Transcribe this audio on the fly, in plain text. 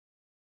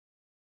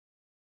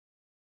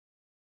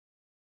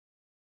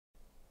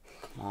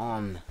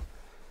on.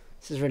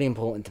 This is really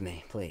important to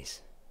me,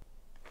 please.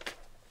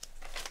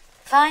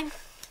 Fine.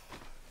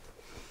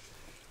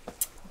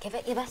 Give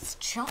it your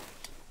best shot.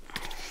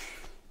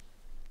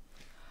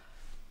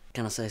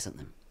 Can I say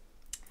something?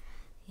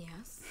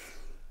 Yes.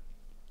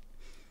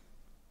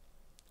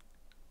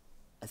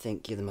 I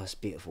think you're the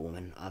most beautiful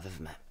woman I've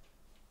ever met.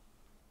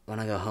 When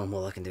I go home,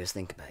 all I can do is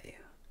think about you.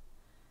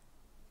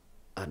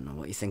 I don't know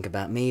what you think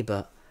about me,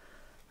 but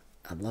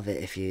I'd love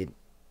it if you'd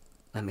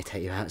let me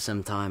take you out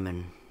sometime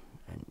and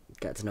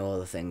get to know all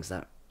the things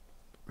that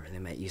really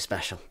make you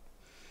special.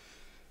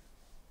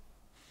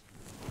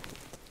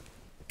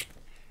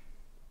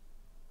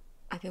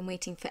 I've been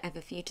waiting forever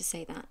for you to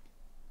say that.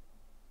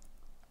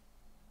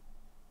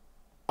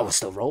 I was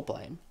still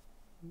role-playing.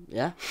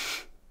 Yeah?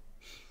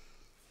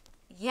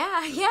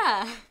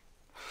 Yeah.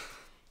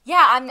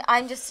 Yeah,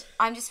 I'm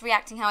just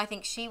reacting how I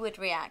think she would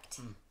react.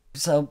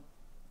 So,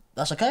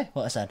 that's okay,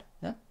 what I said,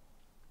 yeah?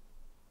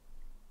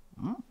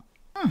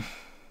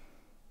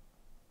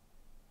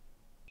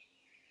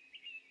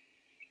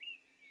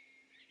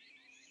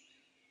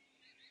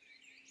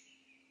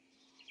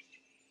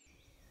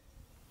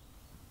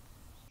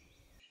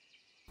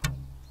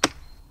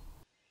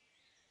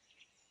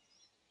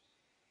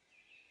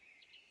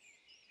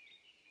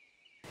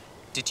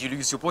 Did you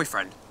lose your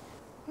boyfriend?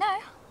 No.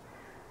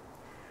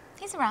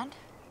 He's around.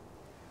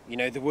 You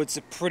know, the woods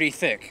are pretty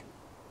thick.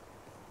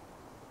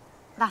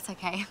 That's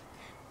okay.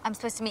 I'm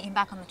supposed to meet him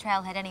back on the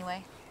trailhead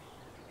anyway.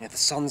 Yeah, the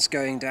sun's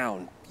going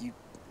down. You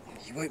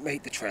won't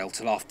make the trail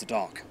till after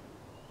dark.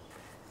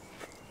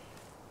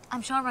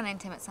 I'm sure I'll run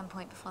into him at some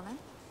point before then.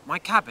 My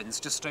cabin's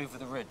just over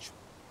the ridge.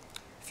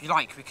 If you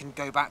like, we can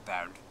go back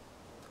there and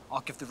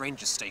I'll give the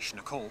ranger station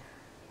a call.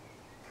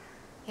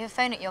 You have a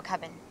phone at your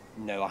cabin?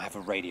 No, I have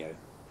a radio.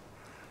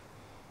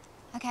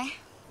 Okay.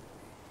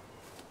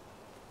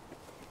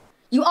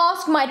 You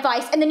ask my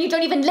advice and then you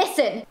don't even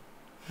listen.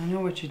 I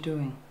know what you're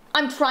doing.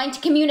 I'm trying to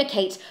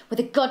communicate with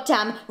a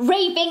goddamn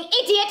raving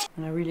idiot.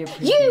 And I really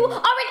appreciate You it. are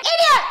an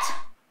idiot!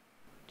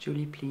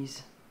 Julie,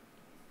 please.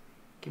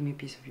 Give me a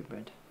piece of your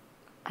bread.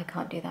 I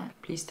can't do that.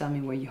 Please tell me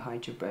where you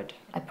hide your bread.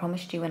 I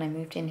promised you when I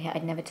moved in here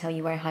I'd never tell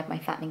you where I hide my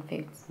fattening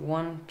foods.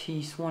 One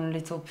piece, one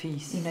little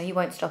piece. You know you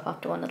won't stop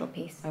after one little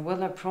piece. I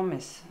will, I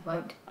promise. You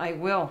won't. I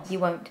will. You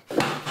won't.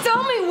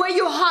 Tell me where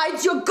you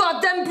hide your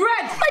goddamn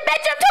bread! My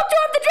bedroom top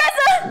drawer of the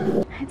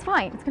dresser! It's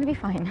fine. It's gonna be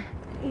fine.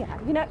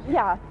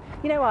 Yeah.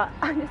 You know what?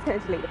 I'm just going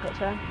to delete the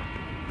picture.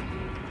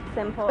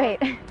 Simple.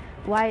 Wait.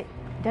 Why?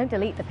 Don't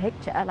delete the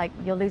picture. Like,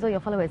 you'll lose all your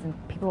followers and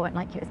people won't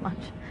like you as much.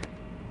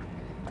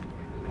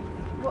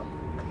 What?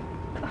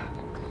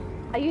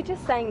 Are you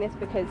just saying this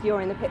because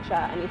you're in the picture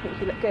and you think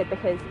you look good?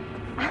 Because,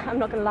 I'm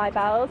not going to lie,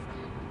 Bells,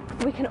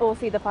 we can all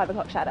see the 5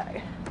 o'clock shadow.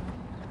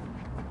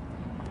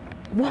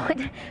 What?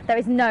 There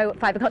is no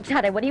 5 o'clock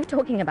shadow. What are you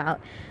talking about?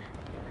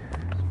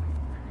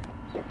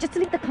 Just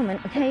delete the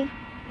comment, okay?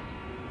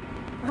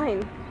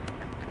 Fine.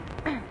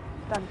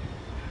 Done.